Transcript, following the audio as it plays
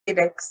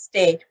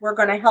state. We're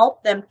going to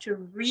help them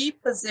to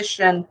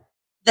reposition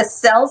the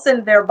cells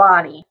in their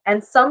body.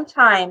 And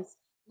sometimes,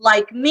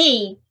 like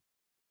me,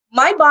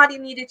 my body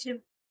needed to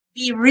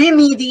be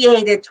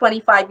remediated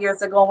 25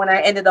 years ago when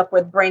I ended up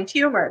with brain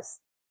tumors.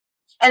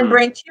 And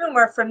brain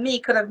tumor for me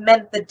could have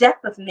meant the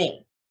death of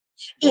me.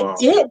 It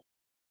did.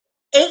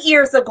 8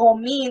 years ago,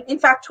 in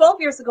fact,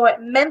 12 years ago,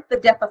 it meant the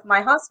death of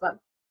my husband.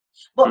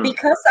 But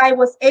because I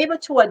was able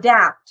to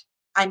adapt,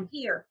 I'm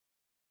here.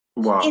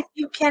 Wow. If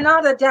you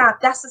cannot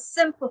adapt, that's a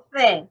simple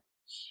thing.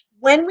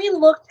 When we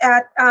looked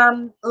at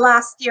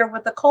last year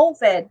with the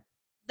COVID,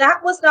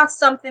 that was not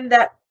something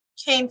that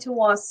came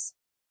to us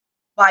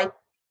by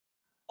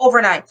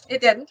overnight. It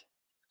didn't.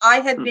 I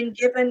had been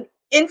given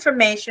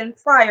information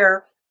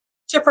prior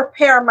to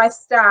prepare my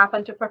staff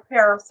and to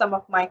prepare some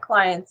of my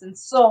clients. And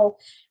so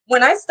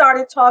when I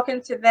started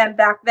talking to them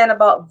back then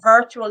about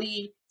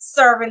virtually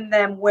serving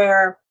them,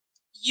 where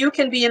you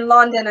can be in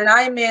London and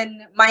I'm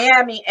in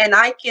Miami and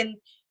I can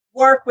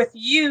work with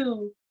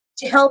you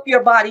to help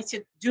your body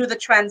to do the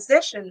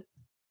transition.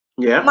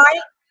 Yeah.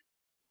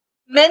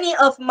 Many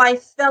of my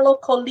fellow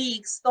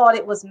colleagues thought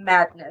it was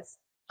madness.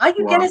 Are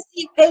you going to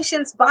see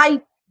patients by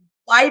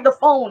the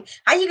phone?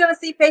 How are you going to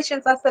see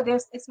patients? I said,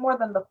 it's more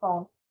than the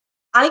phone.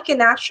 I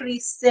can actually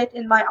sit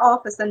in my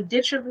office and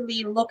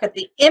digitally look at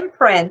the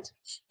imprint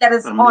that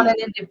is on an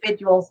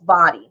individual's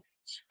body.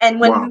 And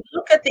when we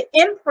look at the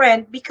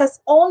imprint, because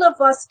all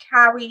of us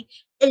carry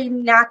a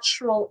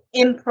natural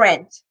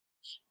imprint,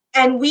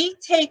 and we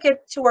take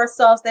it to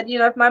ourselves that,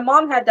 if my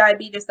mom had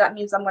diabetes, that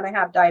means I'm going to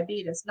have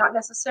diabetes. Not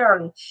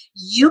necessarily.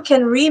 You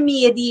can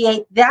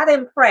remediate that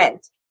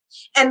imprint.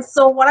 And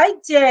so what I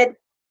did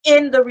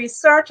in the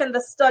research and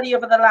the study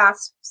over the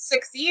last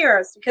 6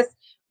 years, because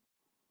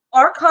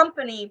our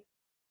company,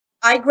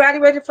 I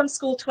graduated from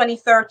school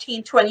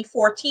 2013,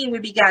 2014, we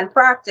began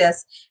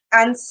practice.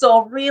 And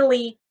so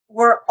really,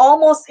 we're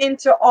almost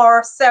into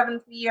our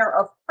 7th year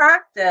of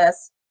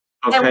practice.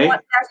 Okay. And what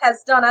that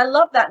has done, I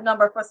love that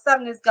number, for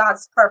 7 is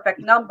God's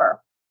perfect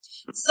number.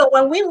 So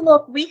when we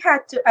look, we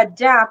had to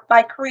adapt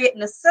by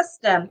creating a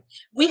system.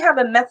 We have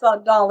a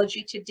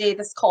methodology today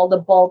that's called the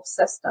bulb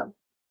system.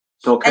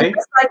 Okay. And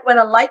it's like when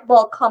a light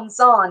bulb comes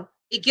on,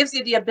 it gives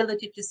you the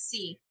ability to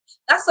see.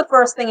 That's the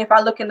first thing. If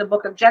I look in the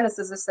book of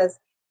Genesis, it says,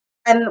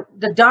 and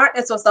the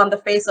darkness was on the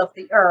face of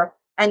the earth,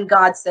 and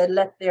God said,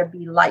 let there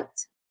be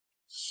light.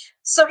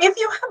 So if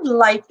you have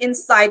light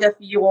inside of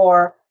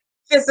your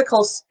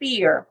physical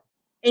sphere,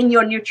 in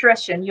your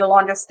nutrition, you'll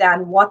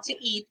understand what to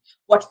eat,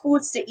 what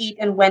foods to eat,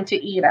 and when to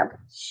eat them.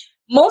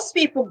 Most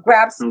people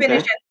grab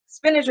spinach, and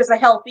spinach is a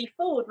healthy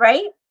food,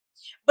 right?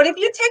 But if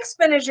you take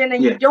spinach in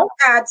and you don't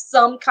add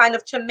some kind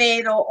of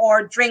tomato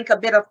or drink a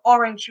bit of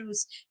orange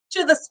juice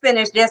to the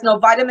spinach, there's no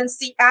vitamin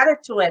C added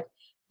to it.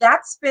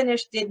 That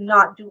spinach did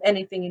not do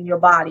anything in your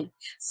body.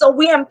 So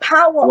we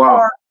empower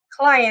our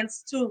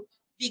clients to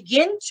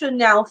begin to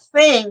now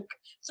think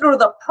through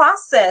the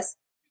process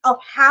of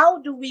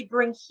how do we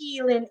bring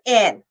healing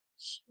in.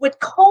 With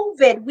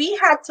COVID, we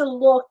had to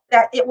look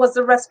that it was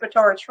the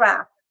respiratory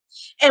tract.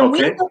 And we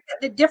looked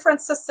at the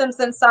different systems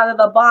inside of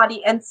the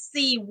body and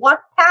see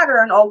what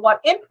pattern or what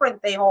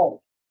imprint they hold.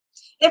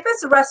 If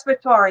it's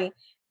respiratory,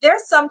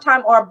 there's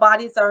sometimes our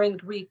bodies are in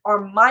grief, our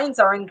minds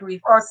are in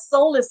grief, our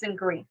soul is in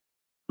grief.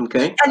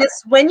 Okay. And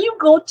it's when you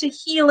go to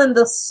healing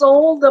the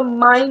soul, the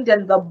mind,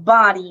 and the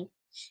body,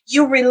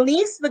 you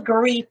release the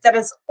grief that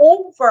is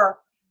over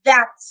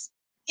that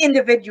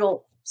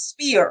individual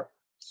sphere.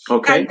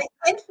 Okay. And the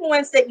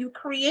influence that you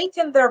create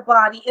in their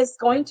body is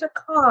going to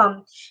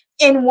come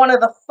in one of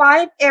the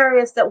 5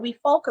 areas that we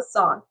focus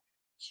on.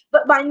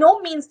 But by no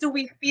means do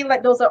we feel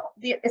like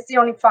it's the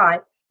only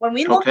 5. When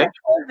we look at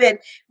COVID,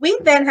 we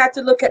then had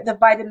to look at the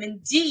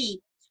vitamin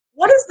D.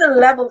 What is the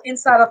level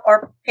inside of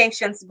our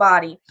patient's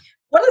body?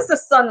 What is the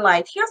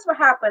sunlight? Here's what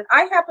happened.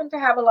 I happen to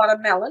have a lot of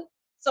melon,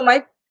 so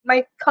my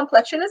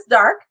complexion is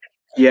dark.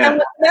 Yeah. And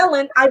with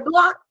melon, I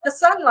block the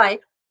sunlight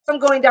from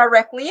going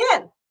directly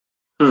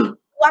in.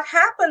 What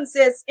happens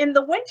is in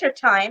the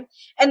wintertime,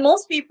 and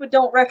most people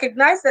don't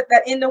recognize that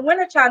in the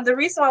wintertime, the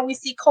reason why we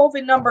see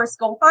COVID numbers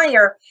go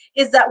higher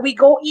is that we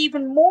go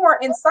even more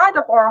inside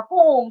of our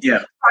homes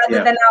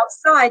rather than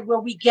outside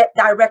where we get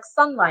direct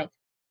sunlight.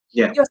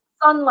 Yeah. Your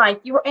sunlight,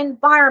 your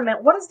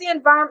environment. What is the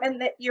environment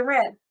that you're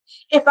in?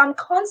 If I'm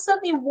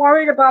constantly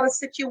worried about a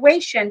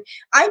situation,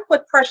 I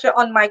put pressure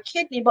on my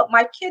kidney, but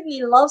my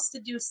kidney loves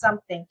to do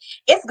something.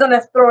 It's going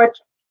to throw it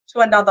to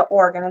another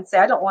organ and say,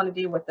 I don't want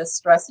to deal with this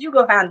stress. You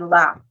go handle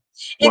that.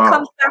 It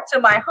comes back to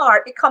my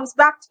heart. It comes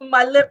back to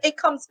my lip. It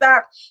comes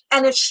back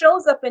and it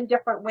shows up in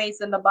different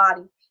ways in the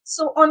body.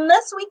 So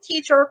unless we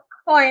teach our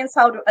clients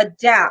how to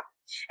adapt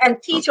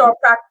and teach our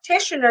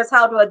practitioners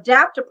how to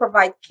adapt to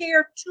provide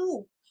care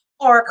to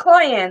our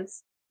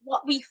clients,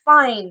 what we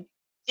find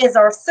is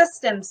our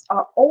systems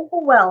are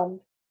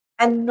overwhelmed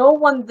and no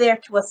one there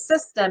to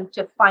assist them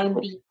to find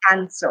the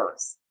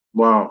answers.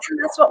 Wow. And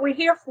that's what we're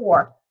here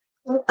for.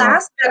 We'll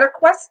ask better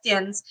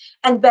questions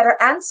and better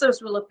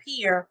answers will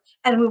appear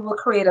and we will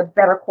create a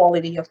better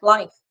quality of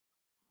life.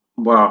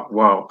 Wow.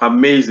 Wow.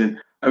 Amazing.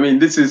 I mean,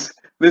 this is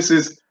This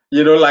is,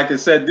 like I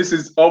said, this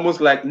is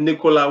almost like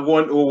Nicola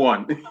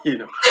 101,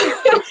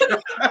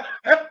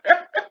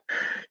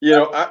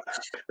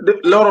 a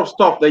lot of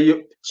stuff that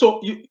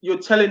you're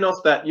telling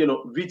us that,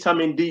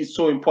 vitamin D is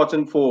so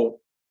important for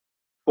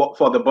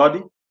the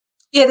body.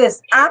 It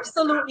is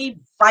absolutely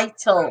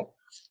vital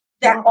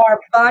that Wow. our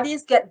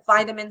bodies get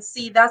vitamin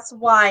C. That's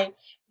why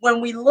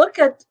when we look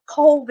at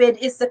COVID,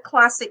 it's a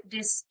classic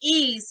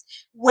disease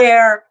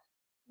where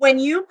when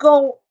you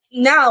go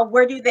now,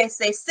 where do they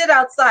say sit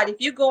outside? If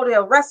you go to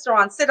a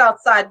restaurant, sit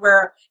outside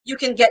where you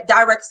can get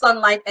direct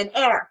sunlight and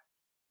air.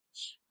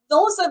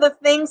 Those are the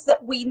things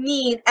that we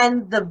need.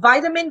 And the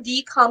vitamin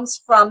D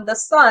comes from the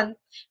sun.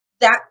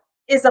 That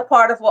is a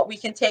part of what we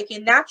can take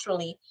in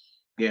naturally.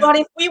 Yeah. But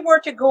if we were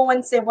to go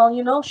and say,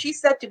 well, she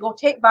said to go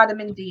take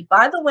vitamin D.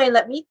 By the way,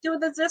 let me do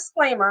the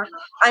disclaimer.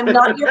 I'm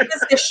not your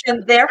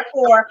physician.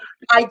 Therefore,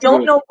 I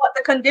don't know what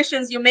the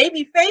conditions you may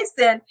be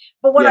facing.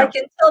 But what I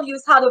can tell you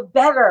is how to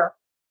better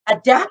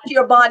adapt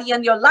your body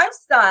and your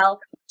lifestyle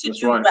to That's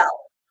do right. well.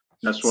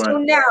 That's So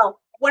right. now,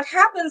 what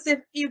happens if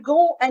you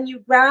go and you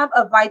grab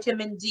a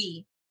vitamin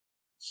D?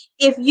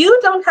 If you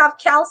don't have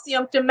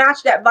calcium to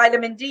match that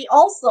vitamin D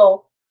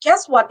also,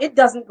 guess what? It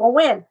doesn't go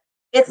in.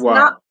 It's Wow.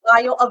 not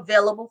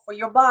bioavailable for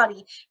your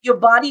body. Your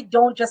body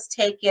don't just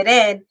take it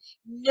in.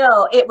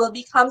 No, it will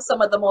become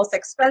some of the most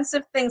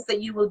expensive things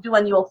that you will do,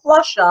 and you'll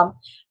flush them.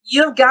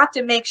 You've got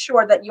to make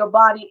sure that your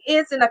body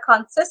is in a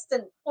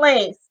consistent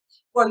place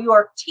where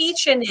you're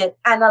teaching it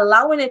and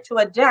allowing it to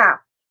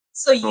adapt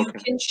so you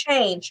can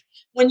change.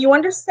 When you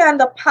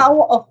understand the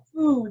power of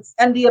foods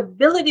and the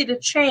ability to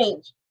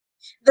change,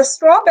 the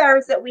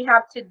strawberries that we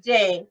have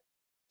today,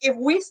 if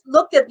we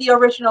looked at the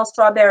original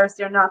strawberries,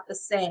 they're not the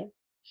same.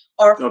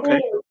 Our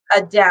food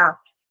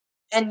adapt,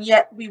 and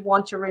yet we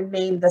want to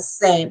remain the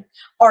same.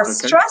 Our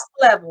stress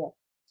level,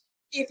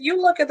 if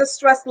you look at the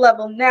stress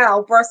level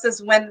now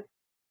versus when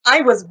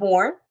I was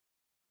born,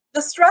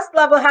 the stress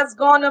level has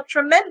gone up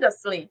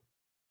tremendously.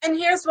 And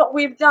here's what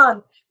we've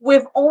done.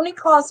 We've only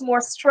caused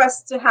more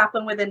stress to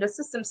happen within the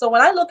system. So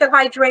when I look at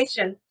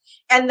hydration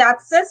and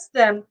that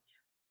system,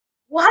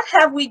 what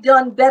have we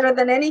done better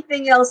than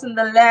anything else in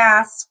the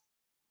last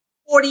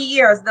 40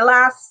 years? The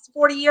last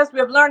 40 years,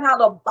 we've learned how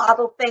to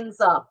bottle things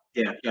up.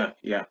 Yeah.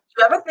 You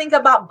ever think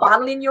about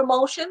bottling your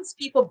emotions?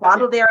 People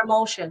bottle their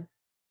emotion.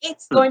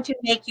 It's going to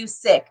make you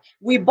sick.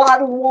 We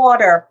bottle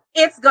water.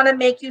 It's going to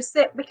make you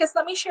sick. Because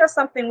let me share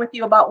something with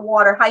you about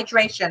water,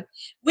 hydration.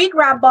 We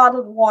grab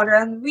bottled water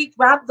and we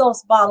grab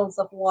those bottles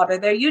of water.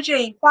 They're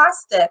usually in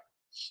plastic.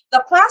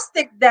 The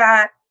plastic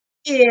that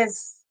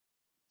is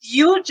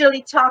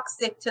usually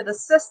toxic to the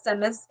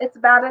system it's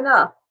bad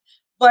enough.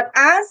 But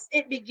as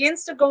it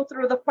begins to go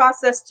through the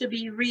process to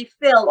be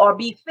refilled or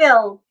be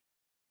filled,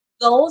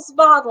 those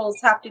bottles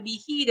have to be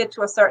heated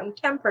to a certain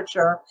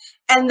temperature,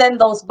 and then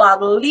those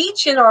bottles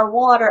leach in our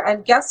water,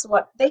 and guess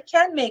what? They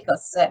can make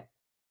us sick.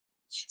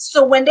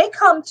 So when they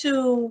come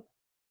to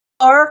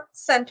our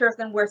centers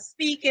and we're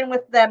speaking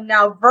with them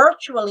now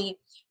virtually,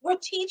 we're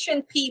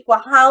teaching people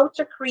how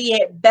to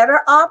create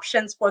better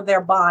options for their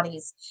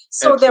bodies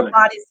so their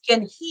bodies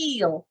can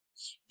heal.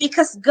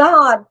 Because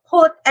God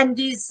put and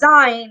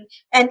designed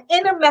an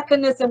inner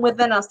mechanism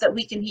within us that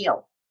we can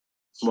heal.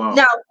 Wow.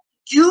 Now,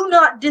 do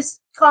not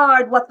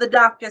discard what the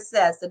doctor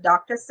says. The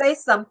doctor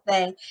says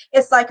something.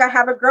 It's like I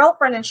have a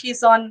girlfriend and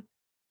she's on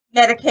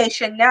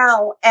medication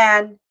now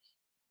and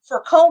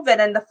for COVID.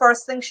 And the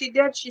first thing she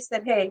did, she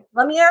said, hey,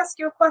 let me ask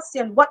you a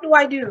question. What do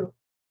I do?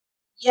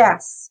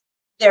 Yes,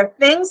 there are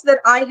things that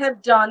I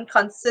have done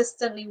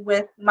consistently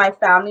with my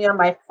family or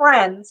my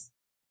friends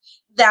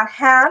that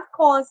have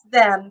caused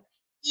them,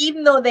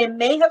 even though they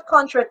may have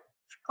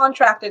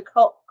contracted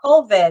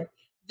COVID,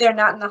 they're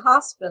not in the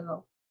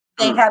hospital.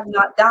 They have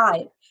not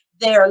died.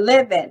 They are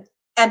living,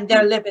 and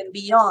they're living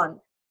beyond.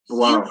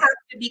 Wow. You have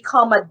to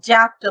become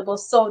adaptable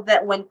so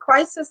that when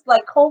crisis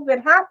like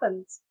COVID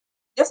happens,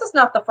 this is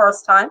not the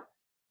first time.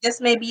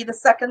 This may be the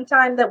second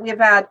time that we've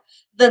had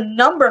the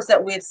numbers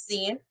that we've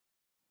seen.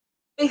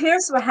 But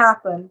here's what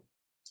happened.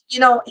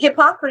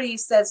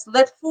 Hippocrates says,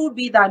 let food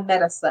be thy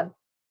medicine.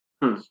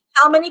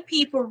 How many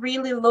people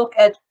really look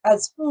at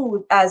as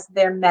food as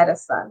their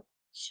medicine?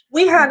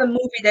 We had a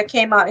movie that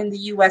came out in the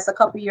US a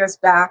couple years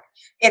back.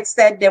 It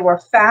said they were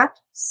fat,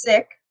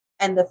 sick,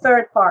 and the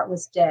third part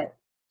was dead.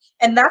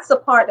 And that's the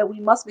part that we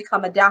must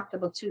become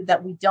adaptable to,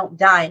 that we don't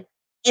die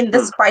in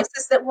this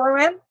crisis that we're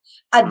in.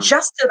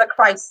 Adjust to the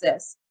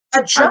crisis.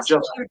 Adjust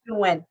what you're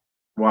doing.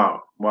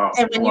 Wow.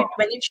 And when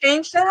you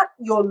change that,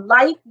 your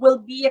life will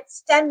be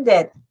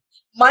extended.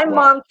 My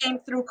mom came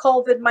through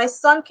COVID. My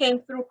son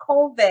came through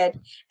COVID.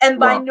 And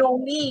by no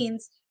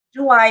means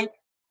do I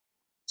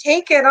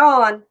take it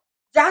on.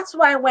 That's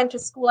why I went to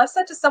school. I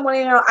said to someone,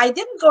 I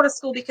didn't go to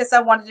school because I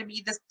wanted to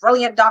be this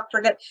brilliant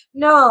doctor.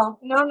 No.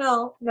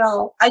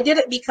 I did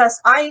it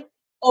because I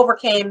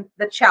overcame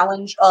the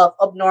challenge of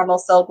abnormal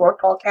cell growth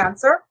called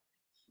cancer.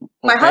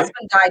 My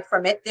husband died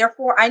from it.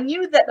 Therefore, I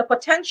knew that the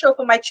potential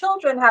for my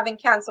children having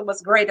cancer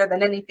was greater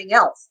than anything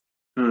else.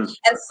 Mm.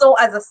 And so,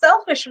 as a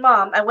selfish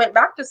mom, I went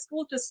back to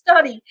school to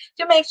study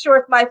to make sure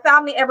if my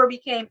family ever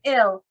became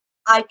ill,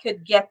 I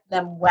could get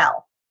them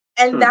well.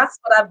 And Mm. that's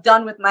what I've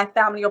done with my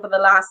family over the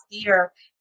last year.